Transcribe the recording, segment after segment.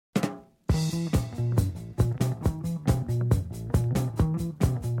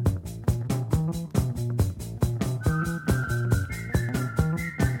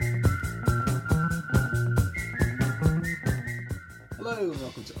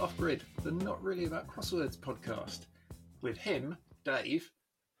Off Grid, the Not Really About Crosswords podcast, with him, Dave,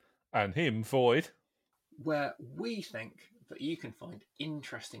 and him, Void, where we think that you can find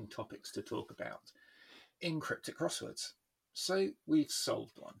interesting topics to talk about in cryptic crosswords. So we've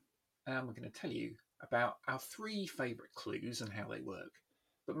solved one, and we're going to tell you about our 3 favourite clues and how they work.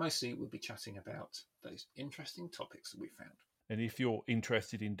 But mostly we'll be chatting about those interesting topics that we found. and if you're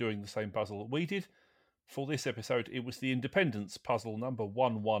interested in doing the same puzzle that we did, for this episode, it was the Independence puzzle number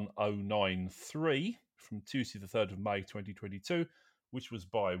 11093 from Tuesday the 3rd of May 2022, which was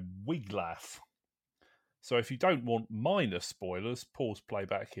by Wiglaf. So if you don't want minor spoilers, pause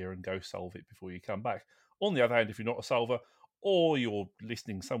playback here and go solve it before you come back. On the other hand, if you're not a solver, or you're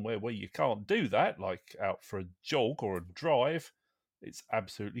listening somewhere where you can't do that, like out for a jog or a drive, it's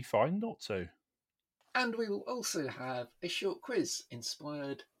absolutely fine not to. And we will also have a short quiz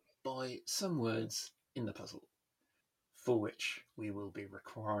inspired by some words in the puzzle, for which we will be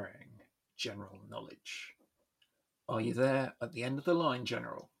requiring general knowledge. Are you there at the end of the line,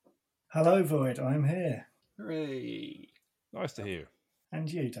 General? Hello, Void, I'm here. Hooray! Nice to hear.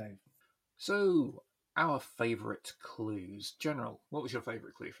 And you, Dave. So, our favourite clues. General, what was your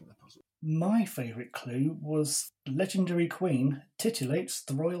favourite clue from the puzzle? My favourite clue was legendary queen titillates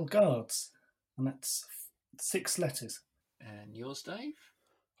the royal guards. And that's 6 letters. And yours, Dave?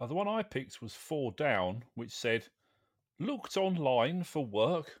 The one I picked was 4 down, which said, looked online for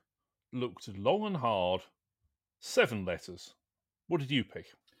work, looked long and hard, 7 letters. What did you pick?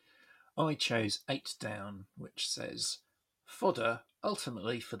 I chose 8 down, which says, fodder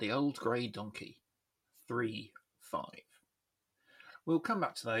ultimately for the old grey donkey, 3-5. We'll come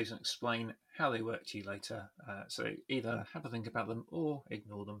back to those and explain how they work to you later, so either have a think about them or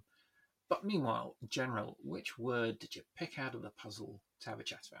ignore them. But meanwhile, General, which word did you pick out of the puzzle to have a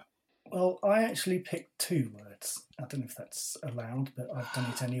chat about? Well, I actually picked 2 words. I don't know if that's allowed, but I've done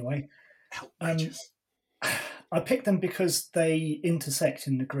it anyway. Outrageous. I picked them because they intersect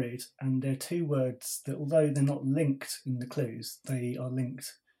in the grid, and they're 2 words that, although they're not linked in the clues, they are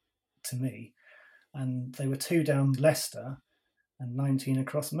linked to me. And they were 2 down Leicester and 19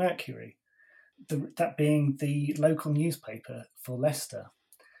 across Mercury, that being the local newspaper for Leicester.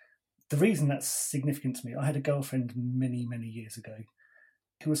 The reason that's significant to me, I had a girlfriend many, many years ago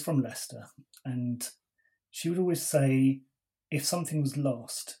who was from Leicester, and she would always say if something was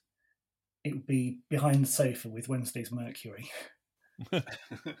lost, it would be behind the sofa with Wednesday's Mercury.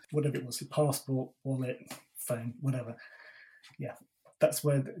 Whatever it was, passport, wallet, phone, whatever. Yeah, that's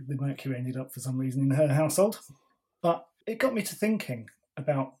where the Mercury ended up for some reason in her household. But it got me to thinking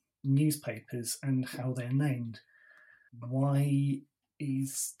about newspapers and how they're named. Why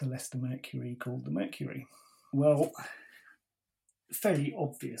is the Leicester Mercury called the Mercury? Well, fairly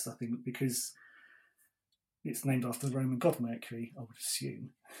obvious, I think, because it's named after the Roman god Mercury, I would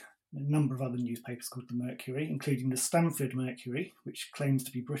assume. A number of other newspapers called the Mercury, including the Stamford Mercury, which claims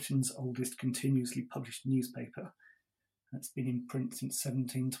to be Britain's oldest continuously published newspaper. That's been in print since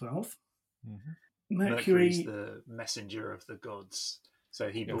 1712. Mm-hmm. Mercury's the messenger of the gods, so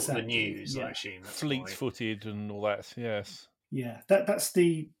he brought Exactly, the news, yeah. I assume. That's Fleet-footed and all that, yes. Yeah, that's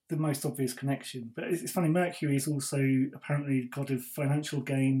the most obvious connection. But it's funny, Mercury is also apparently god of financial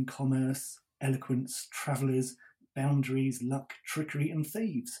gain, commerce, eloquence, travellers, boundaries, luck, trickery, and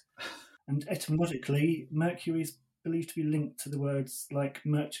thieves. And etymologically, Mercury is believed to be linked to the words like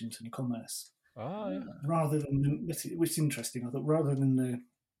merchant and commerce. Yeah. Rather than, which is interesting, I thought, rather than the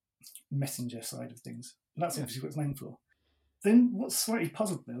messenger side of things. That's obviously what it's named for. Then what slightly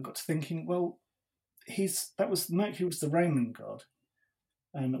puzzled me, I got to thinking, well, Mercury was the Roman god,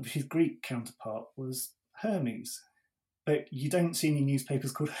 and his Greek counterpart was Hermes. But you don't see any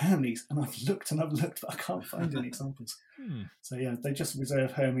newspapers called Hermes, and I've looked, but I can't find any examples. So yeah, they just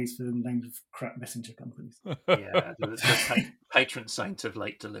reserve Hermes for the names of crap messenger companies. Yeah, the patron saint of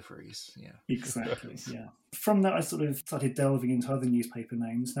late deliveries. Yeah, exactly. Yeah. From that, I sort of started delving into other newspaper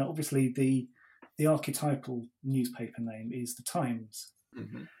names. Now, obviously, the archetypal newspaper name is the Times.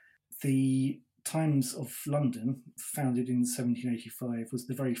 Mm-hmm. The Times of London, founded in 1785, was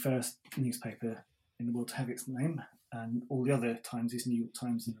the very first newspaper in the world to have its name, and all the other Times, New York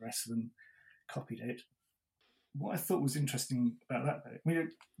Times and the rest of them, copied it. What I thought was interesting about that,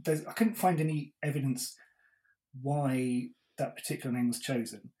 though, I couldn't find any evidence why that particular name was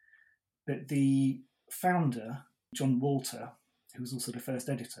chosen, but the founder, John Walter, who was also the first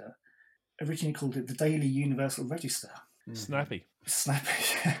editor, originally called it the Daily Universal Register. Snappy.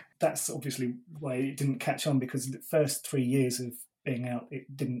 That's obviously why it didn't catch on, because the first 3 years of being out,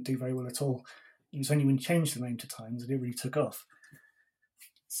 it didn't do very well at all. It was only when he changed the name to Times that it really took off.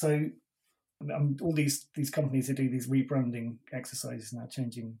 So All these companies that do these rebranding exercises now,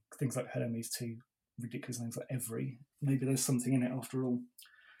 changing things like Hermes to ridiculous names like Every. Maybe there's something in it after all.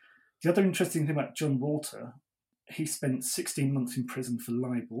 The other interesting thing about John Walter, he spent 16 months in prison for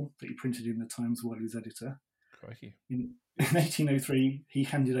libel that he printed in the Times while he was editor. Crikey. In 1803, he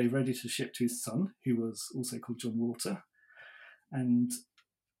handed over editorship to his son, who was also called John Walter. And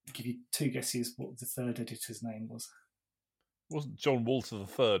I'll give you two guesses what the third editor's name was. Wasn't John Walter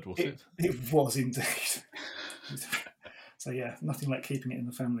III, was it? It was indeed. So yeah, nothing like keeping it in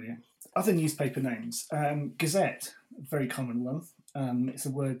the family. Other newspaper names. Gazette, a very common one. It's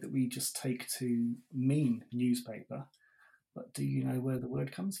a word that we just take to mean newspaper. But do you know where the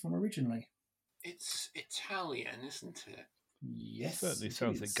word comes from originally? It's Italian, isn't it? Yes. Certainly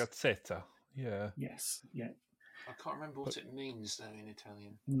sounds like Gazzetta. Yeah. Yes, yeah. I can't remember what it means, though, in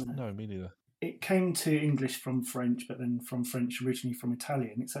Italian. No, me neither. It came to English from French, but then from French originally from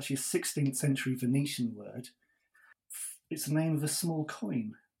Italian. It's actually a 16th century Venetian word. It's the name of a small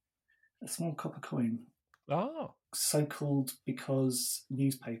coin, a small copper coin. Oh. So called because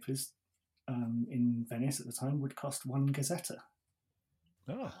newspapers in Venice at the time would cost one gazzetta.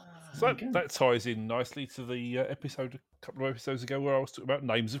 Oh. So that ties in nicely to the episode a couple of episodes ago where I was talking about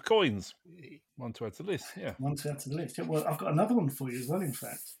names of coins. One to add to the list, yeah. One to add to the list. Yeah, well, I've got another one for you as well, in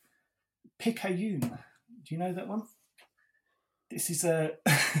fact. Picayune. Do you know that one? This is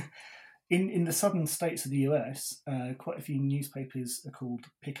in the southern states of the US, quite a few newspapers are called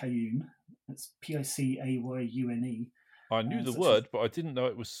Picayune. That's Picayune. I knew the word, but I didn't know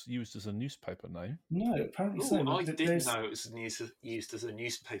it was used as a newspaper name. No, apparently so. I did know it was used as a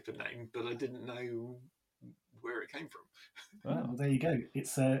newspaper name, but I didn't know where it came from. Oh, well, there you go.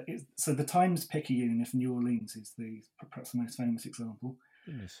 So the Times Picayune of New Orleans is perhaps the most famous example.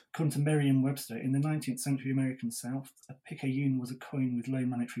 Goodness. According to Merriam-Webster, in the 19th century American South, a picayune was a coin with low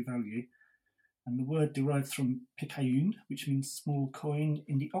monetary value, and the word derives from picayune, which means small coin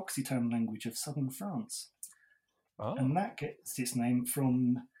in the Occitan language of southern France. Oh. And that gets its name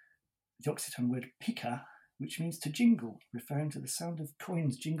from the Occitan word pica, which means to jingle, referring to the sound of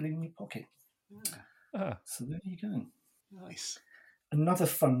coins jingling in your pocket. So there you go. Nice. Another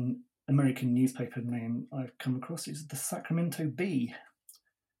fun American newspaper name I've come across is the Sacramento Bee,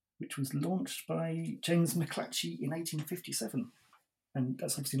 which was launched by James McClatchy in 1857. And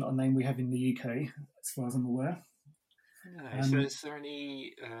that's obviously not a name we have in the UK, as far as I'm aware. No. So is there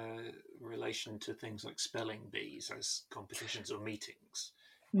any relation to things like spelling bees as competitions or meetings?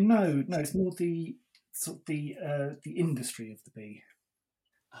 No, it's more the industry of the bee.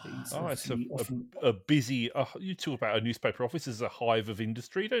 It's a busy. You talk about a newspaper office as a hive of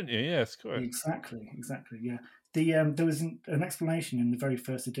industry, don't you? Yes, correct. Exactly. Yeah. There was an explanation in the very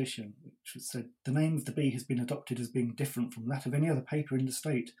first edition, which said the name of the bee has been adopted as being different from that of any other paper in the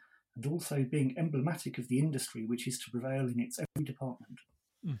state, and also being emblematic of the industry which is to prevail in its every department.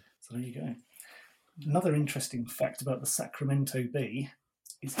 So there you go. Another interesting fact about the Sacramento Bee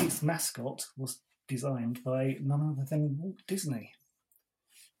is its mascot was designed by none other than Walt Disney.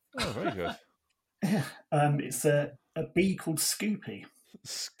 Oh, very good. It's a bee called Scoopy.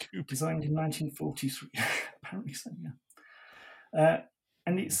 Scoopy. Designed in 1943. Apparently so, yeah.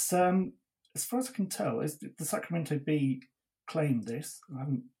 And it's, as far as I can tell, the Sacramento Bee claimed this. I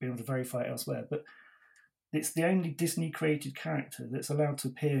haven't been able to verify it elsewhere, but it's the only Disney-created character that's allowed to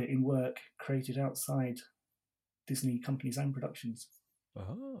appear in work created outside Disney company's own productions.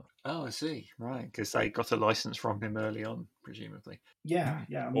 Oh, I see. Right, because they got a license from him early on, presumably. Yeah.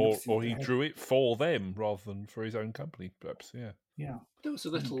 I mean, or he drew it for them rather than for his own company, perhaps. Yeah. There was a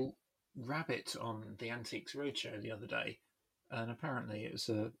little rabbit on the Antiques Roadshow the other day, and apparently it was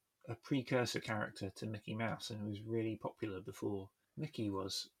a precursor character to Mickey Mouse, and it was really popular before Mickey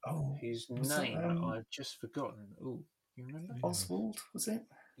was. Whose name I've just forgotten. Oh, you remember? Oswald, was it?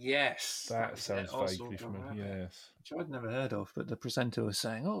 Yes. That sounds vaguely familiar, yes. Which I'd never heard of, but the presenter was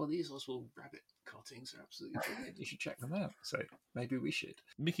saying, these Oswald Rabbit cartoons are absolutely brilliant. You should check them out. So maybe we should.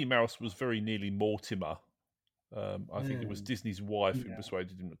 Mickey Mouse was very nearly Mortimer. I think it was Disney's wife who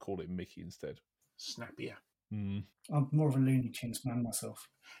persuaded him to call it Mickey instead. Snappier. I'm more of a Looney Tunes man myself.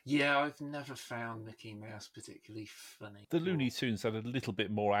 Yeah, I've never found Mickey Mouse particularly funny. The Looney Tunes had a little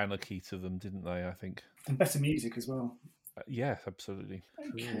bit more anarchy to them, didn't they, I think? And better music as well. Yes, absolutely.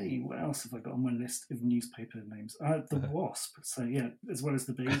 Okay, what else have I got on my list of newspaper names? The Wasp. So, yeah, as well as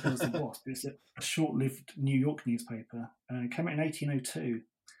the Bee, there was the Wasp. It's a short-lived New York newspaper. Came out in 1802.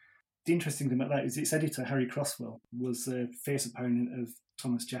 The interesting thing about that is its editor, Harry Crosswell, was a fierce opponent of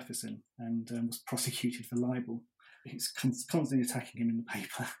Thomas Jefferson and was prosecuted for libel. He's constantly attacking him in the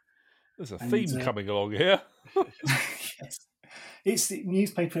paper. There's a theme coming along here. Yes. It's the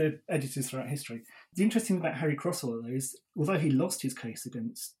newspaper editors throughout history. The interesting thing about Harry Crosswell, though, is although he lost his case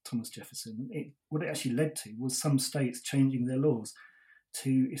against Thomas Jefferson, what it actually led to was some states changing their laws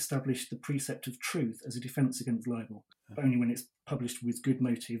to establish the precept of truth as a defence against libel, only when it's published with good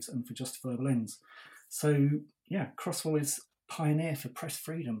motives and for justifiable ends. So, yeah, Crosswell is pioneer for press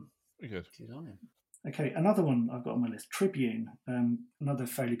freedom. Very good. Good on him. Okay, another one I've got on my list, Tribune, another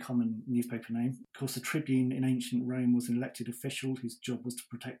fairly common newspaper name. Of course, the Tribune in ancient Rome was an elected official whose job was to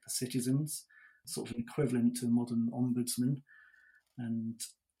protect the citizens, sort of an equivalent to a modern ombudsman. And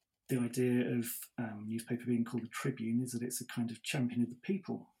the idea of newspaper being called a Tribune is that it's a kind of champion of the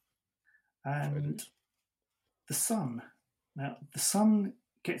people. And the Sun. Now, the Sun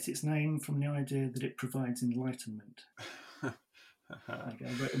gets its name from the idea that it provides enlightenment. Okay,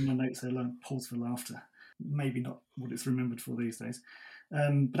 I wrote in my notes there, pause for laughter. Maybe not what it's remembered for these days.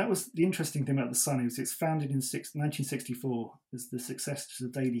 But that was the interesting thing about the Sun. Is it's founded in 1964 as the successor to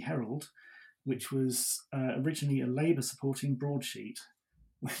the Daily Herald, which was originally a Labour-supporting broadsheet,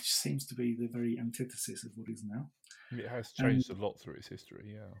 which seems to be the very antithesis of what is now. It has changed a lot through its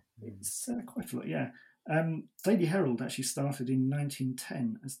history, yeah. It's quite a lot, yeah. Daily Herald actually started in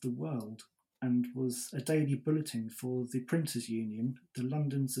 1910 as The World, and was a daily bulletin for the Printers Union, the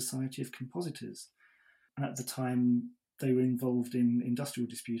London Society of Compositors. And at the time, they were involved in industrial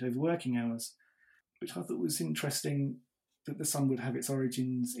dispute over working hours, which I thought was interesting that the Sun would have its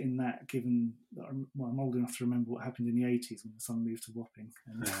origins in that, given that I'm old enough to remember what happened in the 80s when the Sun moved to Wapping.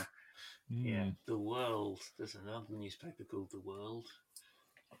 And, yeah, The World. There's another newspaper called The World,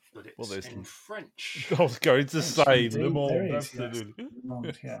 but it's in French. I was going to say indeed, Le Monde, absolutely. yes. Le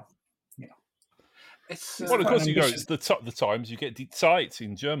Monde, yeah. Well, of course, you go. It's the Times. You get Die Zeit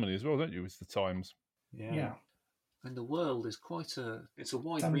in Germany as well, don't you? It's the Times. Yeah. And The World is it's a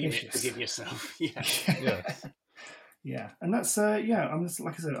wide remit to give yourself. Yeah. Yes. Yeah, and that's like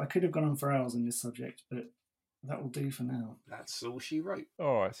I said, I could have gone on for hours on this subject, but that will do for now. That's all she wrote.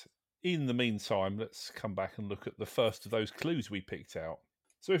 All right. In the meantime, let's come back and look at the first of those clues we picked out.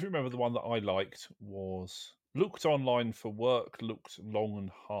 So, if you remember, the one that I liked was looked online for work, looked long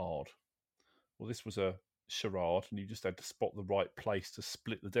and hard. Well, this was a charade, and you just had to spot the right place to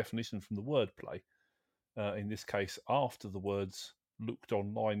split the definition from the wordplay. In this case, after the words looked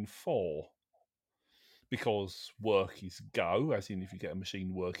online for. Because work is go, as in if you get a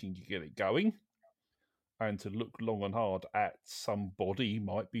machine working, you get it going. And to look long and hard at somebody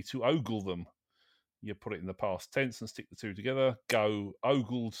might be to ogle them. You put it in the past tense and stick the two together. Go,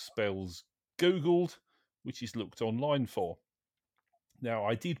 ogled spells Googled, which is looked online for. Now,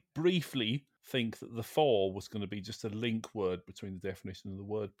 I did briefly think that the for was going to be just a link word between the definition and the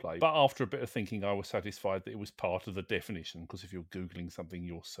wordplay. But after a bit of thinking, I was satisfied that it was part of the definition, because if you're Googling something,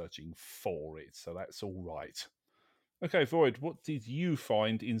 you're searching for it. So that's all right. Okay, Void, what did you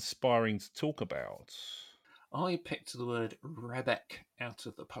find inspiring to talk about? I picked the word Rebec out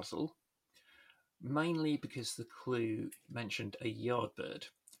of the puzzle, mainly because the clue mentioned a Yardbird.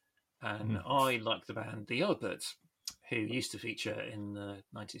 And I like the band The Yardbirds, who used to feature in the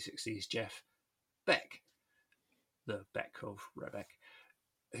 1960s Jeff Beck, the Beck of Rebec,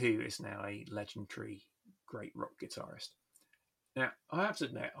 who is now a legendary great rock guitarist. Now, I have to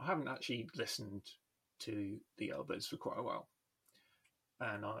admit, I haven't actually listened to The Yardbirds for quite a while.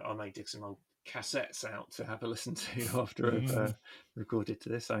 And I may dig some old cassettes out to have a listen to after I've recorded to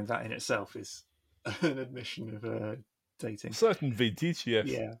this. I mean, that in itself is an admission of dating. Certain vintage, yes.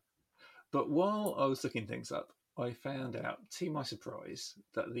 Yeah. But while I was looking things up, I found out, to my surprise,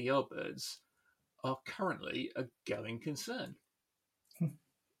 that the Yardbirds are currently a going concern.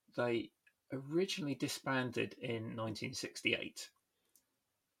 They originally disbanded in 1968,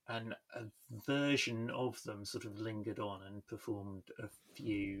 and a version of them sort of lingered on and performed a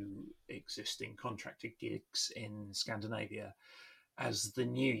few existing contracted gigs in Scandinavia as the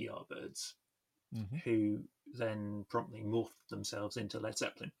new Yardbirds, who then promptly morphed themselves into Led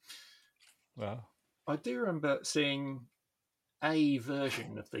Zeppelin. Wow. I do remember seeing a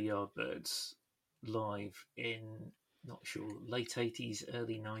version of the Yardbirds live in, not sure, late 80s,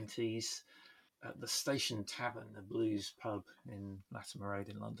 early 90s at the Station Tavern, a blues pub in Latimer Road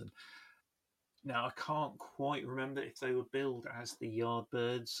in London. Now, I can't quite remember if they were billed as the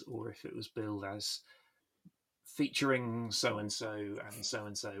Yardbirds or if it was billed as featuring so-and-so and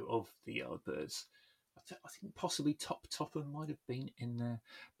so-and-so of the Yardbirds. I think possibly Top Topper might have been in there.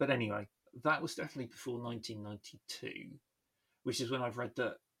 But anyway, that was definitely before 1992, which is when I've read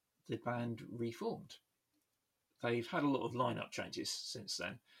that the band reformed. They've had a lot of lineup changes since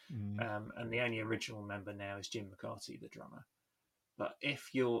then, and the only original member now is Jim McCarty, the drummer. But if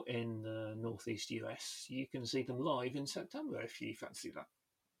you're in the northeast US, you can see them live in September if you fancy that.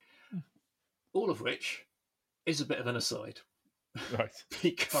 All of which is a bit of an aside. Right.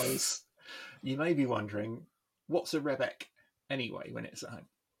 Because you may be wondering, what's a Rebec anyway when it's at home?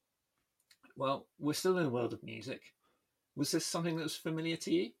 Well, we're still in the world of music. Was this something that was familiar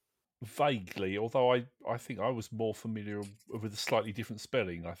to you? Vaguely, although I think I was more familiar with a slightly different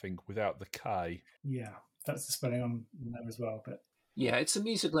spelling, I think, without the K. Yeah, that's the spelling on there as well. But Yeah, it's a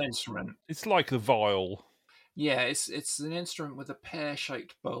musical instrument. It's like the viol. Yeah, it's an instrument with a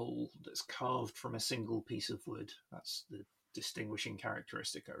pear-shaped bowl that's carved from a single piece of wood. That's the distinguishing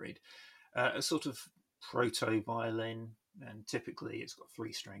characteristic, I read. A sort of proto-violin, and typically it's got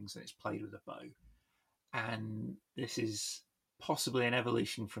 3 strings and it's played with a bow. And this is possibly an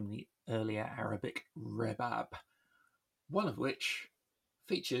evolution from the earlier Arabic rebab, one of which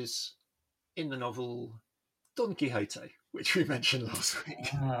features in the novel Don Quixote, which we mentioned last week.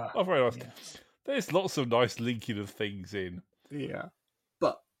 Oh, very nice. yes. There's lots of nice linking of things in. Yeah.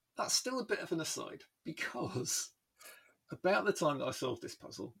 But that's still a bit of an aside, because about the time that I solved this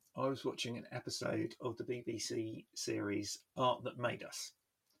puzzle, I was watching an episode of the BBC series Art That Made Us.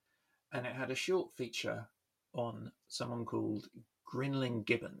 And it had a short feature on someone called Grinling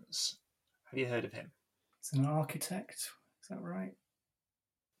Gibbons. Have you heard of him? It's an architect. Is that right?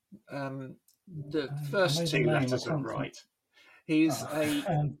 The I know first the 2 name, I letters are can't right. He's a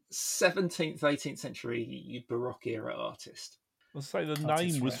um, 17th, 18th century Baroque era artist. I'll say the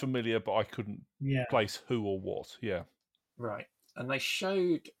Artist, name was right. familiar, but I couldn't Yeah. place who or what. Yeah. Right. And they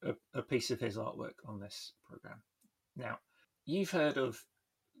showed a piece of his artwork on this program. Now, you've heard of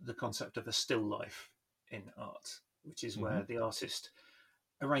the concept of a still life in art, which is where the artist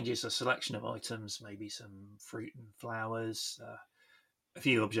arranges a selection of items, maybe some fruit and flowers, a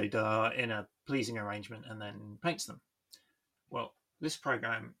few objets d'art in a pleasing arrangement, and then paints them. Well, this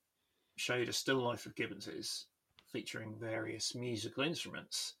program showed a still life of Gibbons's featuring various musical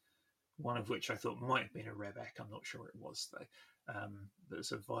instruments, one of which I thought might have been a Rebec. I'm not sure it was, though.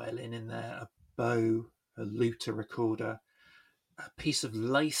 There's a violin in there, a bow, a lute, a recorder, a piece of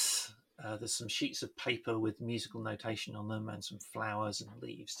lace. There's some sheets of paper with musical notation on them and some flowers and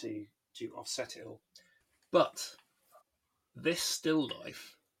leaves to offset it all. But this still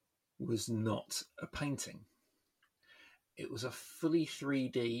life was not a painting. It was a fully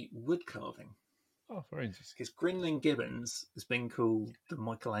 3D wood carving. Oh, very interesting. Because Grinling Gibbons has been called the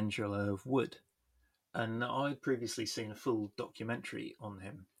Michelangelo of wood. And I'd previously seen a full documentary on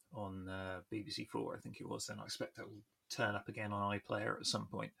him on BBC4, I think it was, and I expect it will turn up again on iPlayer at some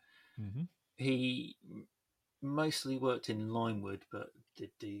point. Mm-hmm. He mostly worked in limewood, but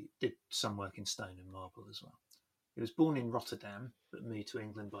did some work in stone and marble as well. He was born in Rotterdam, but moved to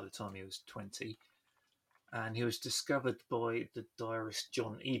England by the time he was 20. And he was discovered by the diarist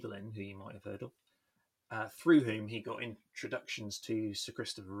John Evelyn, who you might have heard of, through whom he got introductions to Sir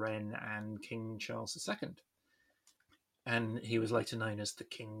Christopher Wren and King Charles II. And he was later known as the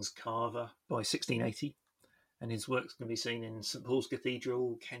King's Carver by 1680. And his works can be seen in St Paul's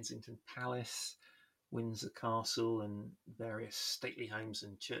Cathedral, Kensington Palace, Windsor Castle, and various stately homes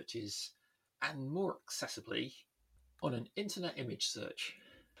and churches, and more accessibly on an internet image search.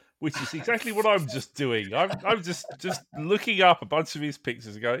 Which is exactly what I'm just doing. I'm just looking up a bunch of his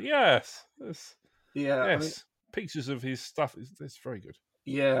pictures and going, yes, Yeah, yes, I mean, pictures of his stuff. It's very good.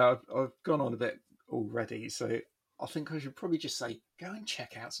 yeah, I've gone on a bit already, so I think I should probably just say go and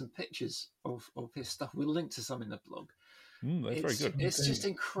check out some pictures of his stuff. We'll link to some in the blog. That's very good. It's just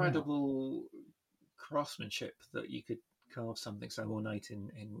incredible craftsmanship that you could carve something so ornate in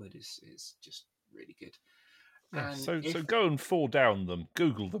wood is just really good. Yeah, And so go and fall down them.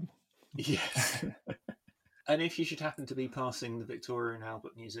 Google them. Yes. And if you should happen to be passing the Victoria and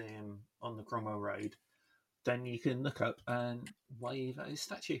Albert Museum on the Cromwell Road, then you can look up and wave at his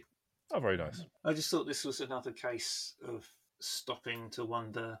statue. Oh, very nice. I just thought this was another case of stopping to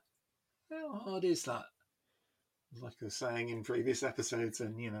wonder, how hard is that? Like I was saying in previous episodes,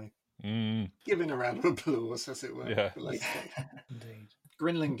 and, giving a round of applause, as it were. Yeah. For late stage. Indeed.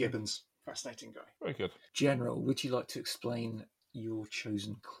 Grinling Gibbons, fascinating guy. Very good. General, would you like to explain your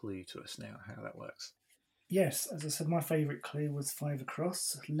chosen clue to us now, how that works? Yes, as I said, my favourite clue was 5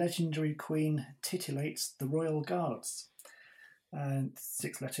 across. Legendary queen titillates the royal guards. And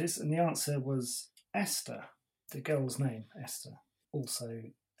 6 letters, and the answer was Esther, the girl's name, Esther, also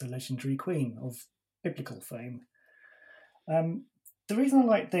the legendary queen of biblical fame. The reason I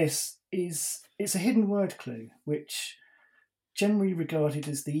like this is it's a hidden word clue, which generally regarded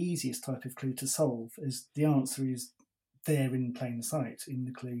as the easiest type of clue to solve, as the answer is there in plain sight in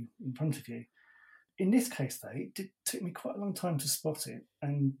the clue in front of you. In this case, though, took me quite a long time to spot it,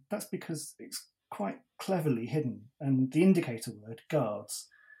 and that's because it's quite cleverly hidden, and the indicator word, guards,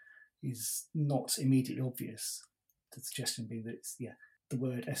 is not immediately obvious. The suggestion being that the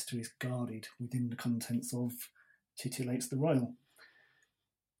word Esther is guarded within the contents of Titillates the Royal.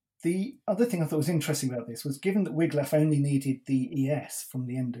 The other thing I thought was interesting about this was, given that Wiglaf only needed the ES from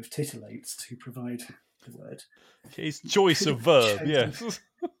the end of Titillates to provide the word, his choice of verb, yes.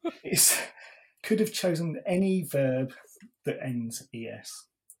 Could have chosen any verb that ends ES.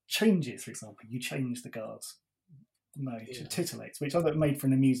 Changes, for example. You change the guards. No, Titillates, which I thought made for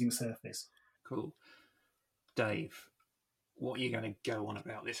an amusing surface. Cool. Dave, what are you going to go on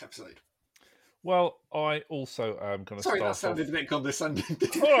about this episode? Well, I also am going to start. Sorry, that sounded a bit condescending.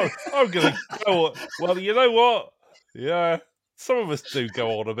 I'm going to go on. Well, you know what? Yeah, some of us do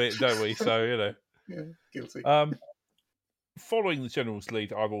go on a bit, don't we? So, Yeah, guilty. Following the general's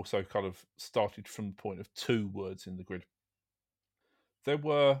lead, I've also kind of started from the point of 2 words in the grid. There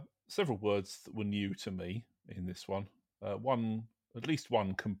were several words that were new to me in this one. At least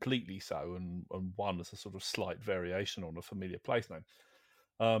one completely so, and one as a sort of slight variation on a familiar place name.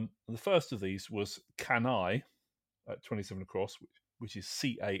 The first of these was Canai at 27 across, which is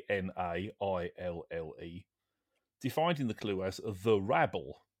Canaille, defined in the clue as the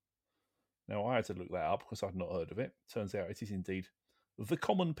rabble. Now, I had to look that up because I'd not heard of it. Turns out it is indeed the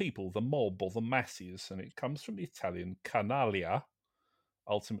common people, the mob, or the masses, and it comes from the Italian canalia,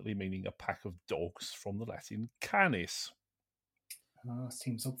 ultimately meaning a pack of dogs, from the Latin canis.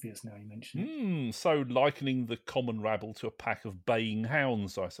 Seems obvious now you mention it. So likening the common rabble to a pack of baying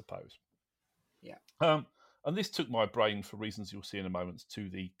hounds, I suppose. Yeah. And this took my brain, for reasons you'll see in a moment, to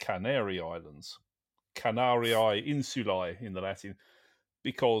the Canary Islands. Canariae Insulae in the Latin,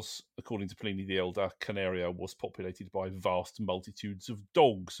 because, according to Pliny the Elder, Canaria was populated by vast multitudes of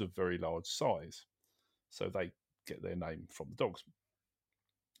dogs of very large size. So they get their name from the dogs.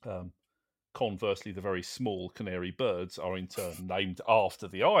 Conversely, the very small canary birds are in turn named after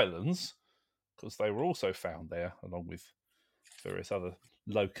the islands, because they were also found there, along with various other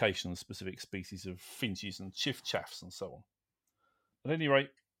location-specific species of finches and chiffchaffs and so on. At any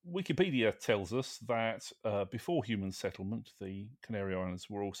rate, Wikipedia tells us that before human settlement, the Canary Islands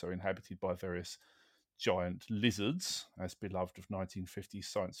were also inhabited by various giant lizards, as beloved of 1950s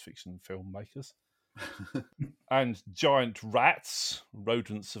science fiction filmmakers, and giant rats,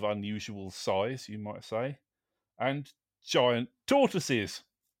 rodents of unusual size, you might say, and giant tortoises.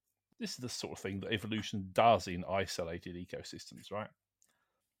 This is the sort of thing that evolution does in isolated ecosystems, right?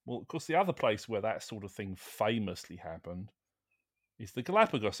 Well, of course, the other place where that sort of thing famously happened is the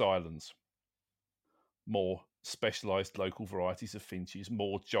Galapagos Islands. More specialised local varieties of finches,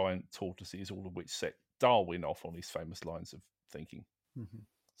 more giant tortoises, all of which set Darwin off on his famous lines of thinking. Mm-hmm.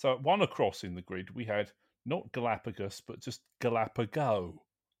 So at 1 across in the grid, we had not Galapagos, but just Galapago,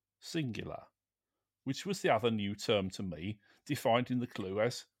 singular, which was the other new term to me, defined in the clue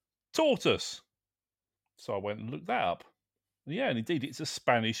as tortoise. So I went and looked that up. And indeed, it's a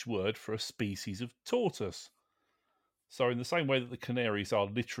Spanish word for a species of tortoise. So in the same way that the Canaries are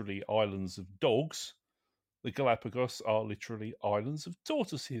literally islands of dogs, the Galapagos are literally islands of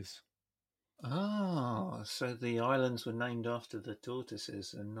tortoises. So the islands were named after the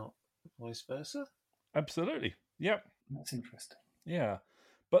tortoises and not vice versa? Absolutely. Yep. That's interesting. Yeah.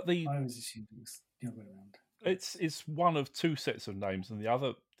 But I always assumed it was the other way around. It's one of 2 sets of names, and the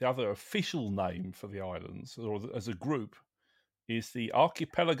other official name for the islands, or as a group, is the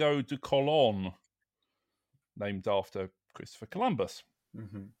Archipelago de Colón, named after Christopher Columbus.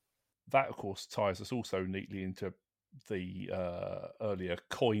 Mm-hmm. That, of course, ties us also neatly into the earlier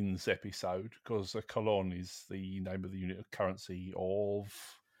coins episode, because a colon is the name of the unit of currency of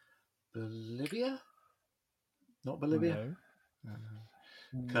Bolivia? Not Bolivia? No.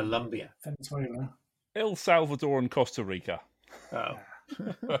 Colombia. Venezuela. El Salvador and Costa Rica. Oh.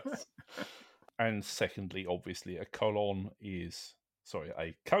 And secondly, obviously, a colon is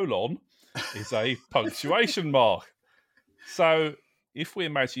a punctuation mark. So if we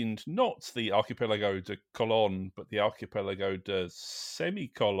imagined not the Archipelago de Colón, but the Archipelago de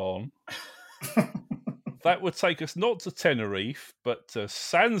Semicolon, that would take us not to Tenerife, but to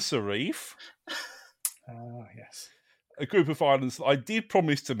Sansarife. Yes. A group of islands that I did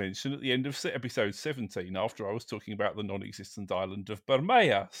promise to mention at the end of episode 17, after I was talking about the non-existent island of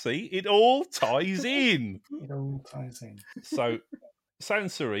Bermea. See, it all ties in. It all ties in. So,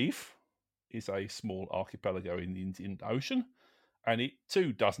 Sansarife is a small archipelago in the Indian Ocean, and it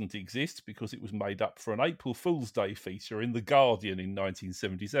too doesn't exist because it was made up for an April Fool's Day feature in The Guardian in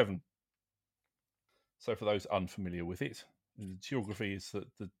 1977. So for those unfamiliar with it, the geography is that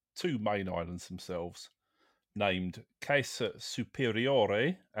the two main islands themselves, named Case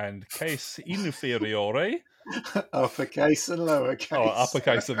Superiore and Case Inferiore, Uppercase and lowercase. or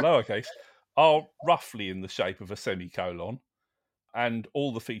uppercase and lowercase, are roughly in the shape of a semicolon, and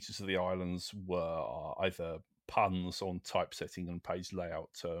all the features of the islands were either puns on typesetting and page layout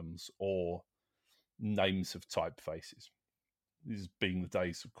terms or names of typefaces. These being the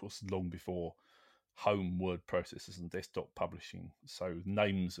days, of course, long before home word processors and desktop publishing, so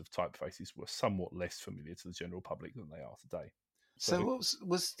names of typefaces were somewhat less familiar to the general public than they are today. So what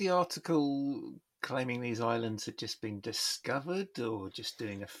was the article claiming these islands had just been discovered, or just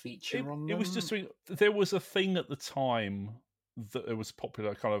doing a feature on them? It was just there was a thing at the time that it was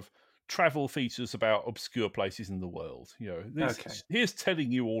popular, kind of travel features about obscure places in the world. Here's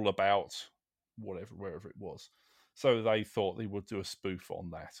telling you all about wherever it was. So they thought they would do a spoof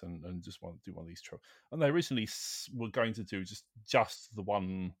on that and just want to do one of these travel. And they originally were going to do just the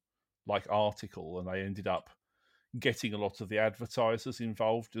one article, and they ended up getting a lot of the advertisers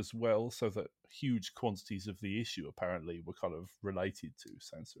involved as well, so that huge quantities of the issue apparently were kind of related to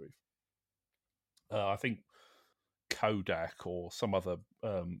sans serif. I think Kodak or some other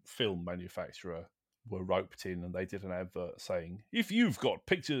film manufacturer were roped in, and they did an advert saying, "If you've got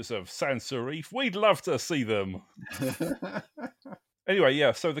pictures of sans serif, we'd love to see them." Anyway,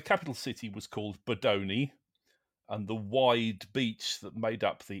 yeah, so the capital city was called Bodoni, and the wide beach that made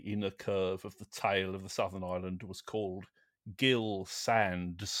up the inner curve of the tail of the southern island was called Gill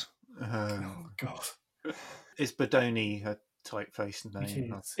Sands. Oh, God. Is Bodoni a typeface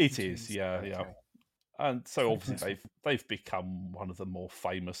name? It is, yeah. And so obviously they've become one of the more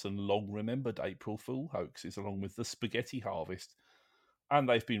famous and long-remembered April Fool hoaxes, along with the Spaghetti Harvest. And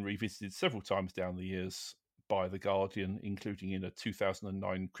they've been revisited several times down the years by The Guardian, including in a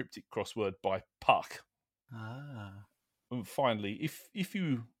 2009 cryptic crossword by Puck. And finally, if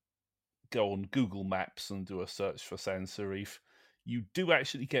you go on Google Maps and do a search for sans serif, you do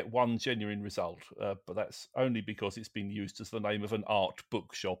actually get one genuine result, but that's only because it's been used as the name of an art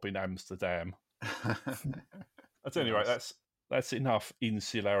bookshop in Amsterdam. At any rate, that's enough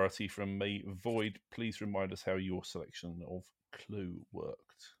insularity from me. Void, please remind us how your selection of clue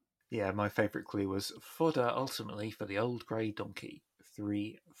worked. Yeah, my favourite clue was fodder ultimately for the old grey donkey,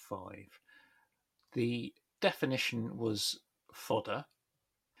 3-5. The definition was fodder,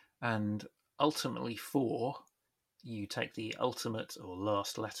 and ultimately for, you take the ultimate or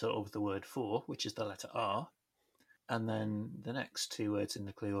last letter of the word for, which is the letter R, and then the next two words in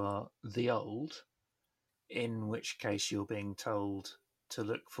the clue are the old, in which case you're being told to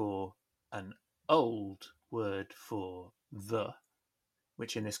look for an old word for the,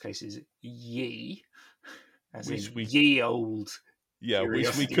 which in this case is ye, as which in ye old. Yeah,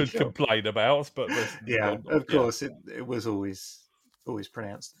 which we could complain about, but yeah, of course, it was always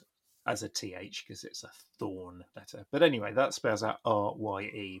pronounced as a th because it's a thorn letter. But anyway, that spells out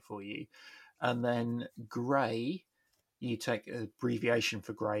RYE for you. And then grey, you take an abbreviation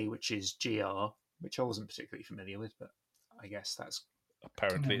for grey, which is GR, which I wasn't particularly familiar with, but I guess that's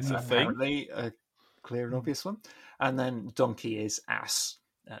apparently it's a clear and obvious one. And then donkey is ass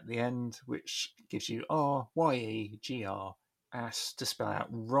at the end, which gives you RYE GR. Ass to spell out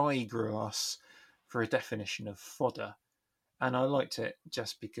ryegrass for a definition of fodder. And I liked it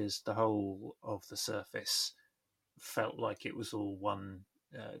just because the whole of the surface felt like it was all one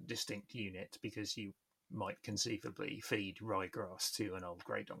distinct unit, because you might conceivably feed ryegrass to an old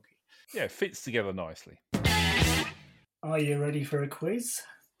grey donkey. Yeah, it fits together nicely. Are you ready for a quiz?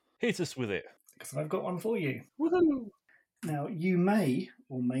 Hit us with it. Because I've got one for you. Woohoo! Now, you may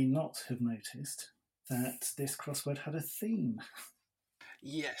or may not have noticed that this crossword had a theme.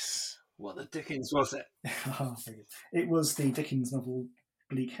 Yes. What the Dickens was it? It was the Dickens novel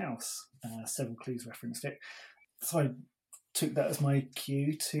Bleak House. Several clues referenced it. So I took that as my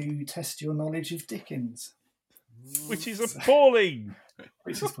cue to test your knowledge of Dickens. Which is appalling!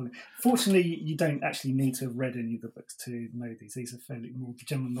 Fortunately, you don't actually need to have read any of the books to know these. These are fairly more the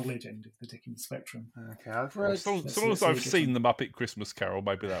general knowledge end of the Dickens spectrum. Okay, I've read... As long as I've seen The Muppet Christmas Carol,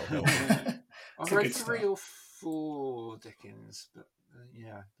 maybe that'll help. I've read 3 or 4 Dickens, but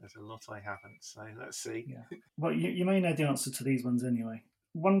yeah, there's a lot I haven't, so let's see. Yeah. Well, you may know the answer to these ones anyway.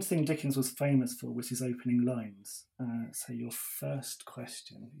 One thing Dickens was famous for was his opening lines. So your first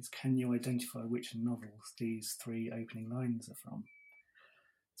question is, can you identify which novels these 3 opening lines are from?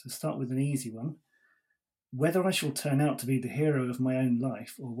 So start with an easy one. Whether I shall turn out to be the hero of my own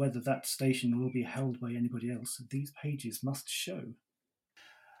life, or whether that station will be held by anybody else, these pages must show.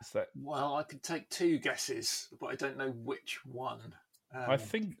 Well, I could take 2 guesses, but I don't know which one. I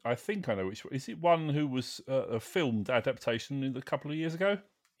think I know which one. Is it one who was a filmed adaptation a couple of years ago?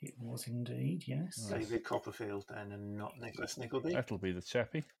 It was indeed, yes. David Copperfield then, and not Nicholas Nickleby. That'll be the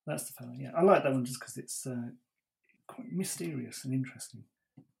chappie. That's the fellow, yeah. I like that one just because it's quite mysterious and interesting.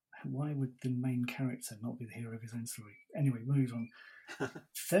 Why would the main character not be the hero of his own story? Anyway, move on.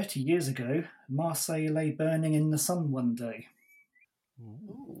 30 years ago, Marseille lay burning in the sun one day.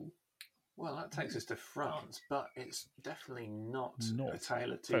 Ooh. Well, that takes us to France, but it's definitely not Not A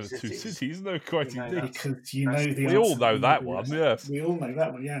Tale of Two Tale of Two Cities. Cities, no, quite You know, indeed. that's- Because you know the We all answer know to that the one, rest. yes. We all know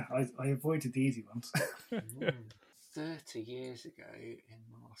that one, yeah. I avoided the easy ones. 30 years ago in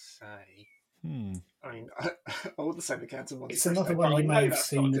Marseille. I mean, I wouldn't say the Count of Monte It's Cristo, another one but you I may know have that's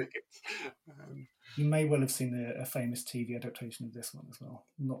seen. not Dickens. You may well have seen a famous TV adaptation of this one as well,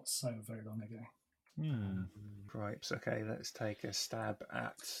 not so very long ago. Right, okay, let's take a stab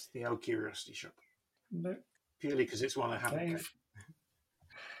at the Old Curiosity Shop. No, Purely because it's one I haven't read. Dave.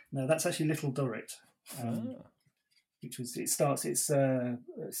 No, that's actually Little Dorrit. Which was it's a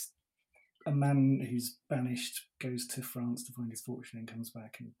man who's banished, goes to France to find his fortune and comes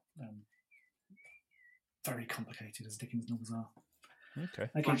back, and very complicated as Dickens novels are. Okay.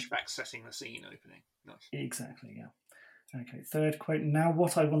 Flashback setting the scene opening. Nice. Exactly, yeah. Okay, third quote. Now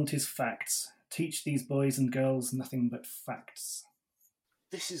what I want is facts. Teach these boys and girls nothing but facts.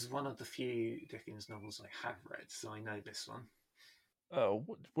 This is one of the few Dickens novels I have read, so I know this one. Oh,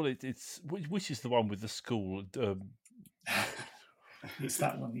 well, it's which is the one with the school? It's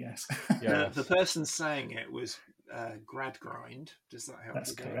that one, yes. Yeah, The person saying it was Gradgrind. Does that help?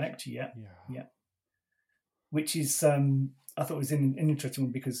 That's you, Dave? correct, yeah. yeah. Which is, I thought was an interesting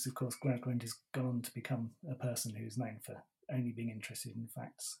one because, of course, Gradgrind has gone on to become a person who is known for only being interested in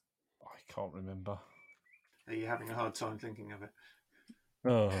facts. I can't remember. Are you having a hard time thinking of it?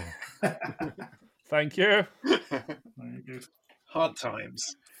 Oh, thank you. Very good. Hard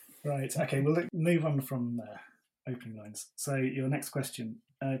times. Right, okay, we'll move on from opening lines. So, your next question.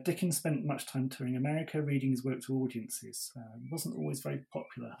 Dickens spent much time touring America, reading his work to audiences. Wasn't always very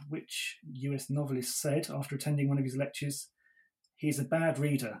popular. Which US novelist said, after attending one of his lectures, "He is a bad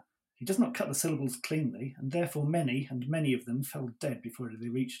reader. He does not cut the syllables cleanly, and therefore many of them fell dead before they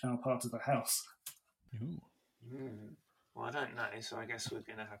reached our part of the house." Ooh. Well, I don't know, so I guess we're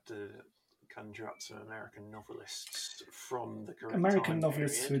going to have to conjure up some American novelists from the correct American time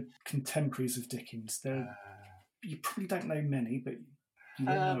novelists period. who are contemporaries of Dickens. You probably don't know many, but you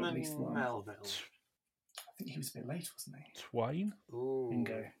will know at least one. Melville. I think he was a bit late, wasn't he? Twain. Ooh.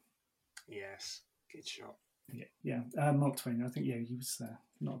 Bingo. Yes, good shot. Yeah. Mark Twain. I think he was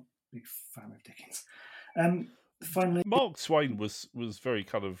not a big fan of Dickens. Finally, Mark Twain was very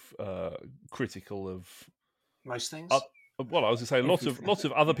kind of critical of Most things. well, I was going to say lots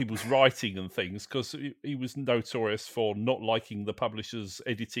of other people's writing and things because he was notorious for not liking the publishers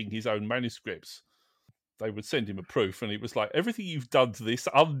editing his own manuscripts. They would send him a proof, and it was like, everything you've done to this,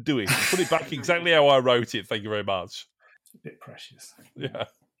 undo it. Put it back exactly how I wrote it. Thank you very much. a bit precious. Yeah.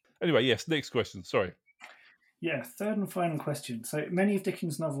 Anyway, yes. Next question. Sorry. Yeah, third and final question. So many of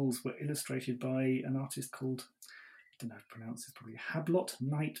Dickens' novels were illustrated by an artist called, I don't know how to pronounce this, probably Hablot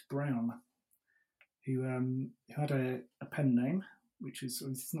Knight Brown, who had a pen name, which is,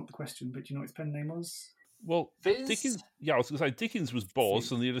 it's not the question, but do you know what his pen name was? Well, Fizz? Dickens. Yeah, I was going to say Dickens was Boz,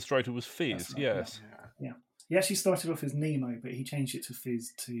 Fizz. and the illustrator was Fizz. That's right, Yes. Yeah. He actually started off as Nemo, but he changed it to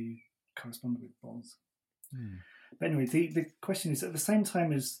Fizz to correspond with Boz. But anyway, the question is, at the same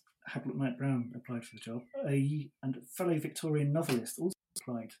time as Hablot Knight Brown applied for the job, a fellow Victorian novelist also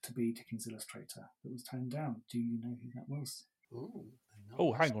applied to be Dickens' illustrator, but was turned down. Do you know who that was? Ooh,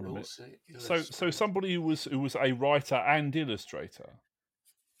 Oh, hang on a minute. So somebody who was a writer and illustrator.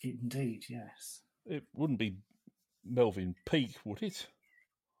 Indeed, yes. It wouldn't be Melvin Peake, would it?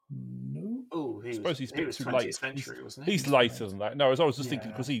 No. Oh, I suppose he's a he bit was too 20th late. century, wasn't he? He's later than that. No, I was just thinking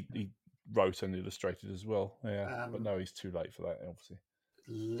Yeah. because he wrote and illustrated as well. Yeah, but no, he's too late for that, obviously.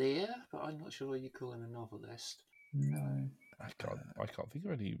 Lear, but I'm not sure what you call him a novelist. No. I can't think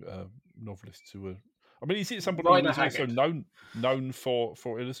of any novelists who were. I mean, is it somebody Rider who's also Haggard. known for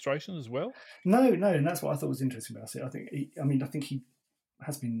illustration as well? No, and that's what I thought was interesting about it. I think he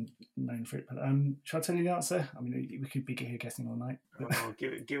has been known for it. But shall I tell you the answer? I mean, we could be here guessing all night. Well,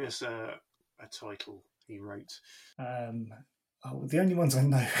 give us a title he wrote. The only ones I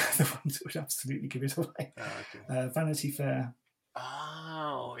know are the ones that would absolutely give it away. Okay. Vanity Fair.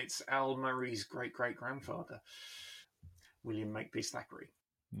 Oh, it's Al Murray's great-great-grandfather, William Makepeace Thackeray.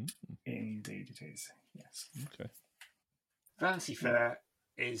 Indeed it is, yes. Okay. Vanity Fair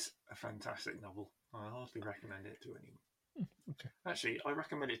is a fantastic novel. I hardly recommend it to anyone. Okay. Actually, I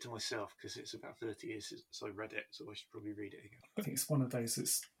recommend it to myself because it's about 30 years since I read it, so I should probably read it again. I think it's one of those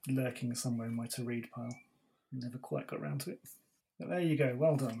that's lurking somewhere in my to-read pile. Never quite got around to it. But there you go.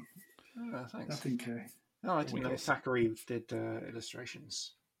 Well done. Oh, thanks. I think. No, I didn't We know got- Thackeray did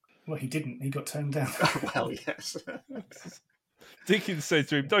illustrations. Well, he didn't. He got turned down. Well, yes. Dickens said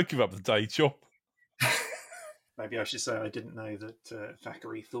to him, "Don't give up the day job." Maybe I should say I didn't know that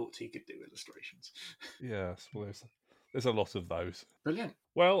Thackeray thought he could do illustrations. Yes, well, there's a lot of those. Brilliant.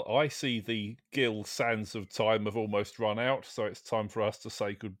 Well, I see the gill sands of time have almost run out, so it's time for us to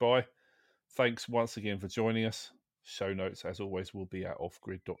say goodbye. Thanks once again for joining us. Show notes, as always, will be at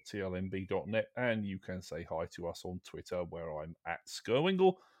offgrid.tlmb.net, and you can say hi to us on Twitter, where I'm at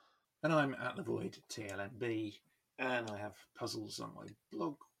Skirwingle. And I'm at the Void TLMB, and I have puzzles on my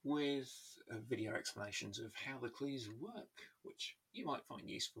blog with video explanations of how the clues work, which you might find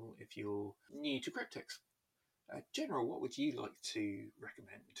useful if you're new to cryptics. General, what would you like to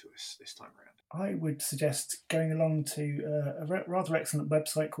recommend to us this time around? I would suggest going along to a rather excellent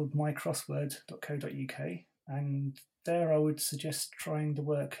website called mycrossword.co.uk, and there I would suggest trying the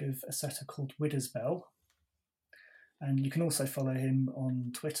work of a setter called Widdersbell. And you can also follow him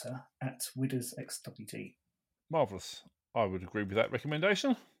on Twitter at WiddersXWD. Marvellous. I would agree with that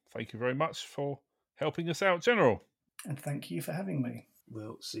recommendation. Thank you very much for helping us out, General. And thank you for having me.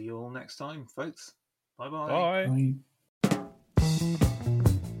 We'll see you all next time, folks. Bye-bye. Bye. Bye.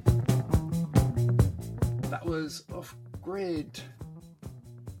 That was Off Grid.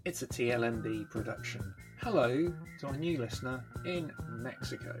 It's a TLMB production. Hello to our new listener in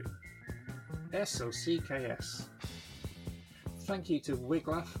Mexico. SLCKS. Thank you to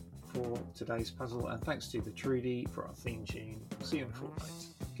Wiglaf for today's puzzle, and thanks to the Trudy for our theme tune. See you in a fortnight.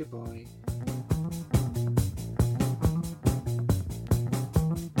 Goodbye.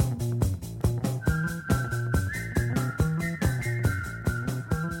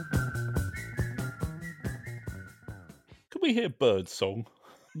 Can we hear bird song?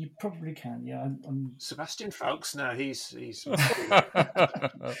 You probably can, yeah. I'm Sebastian Falks? No, he's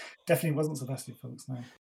definitely wasn't Sebastian Falks, no.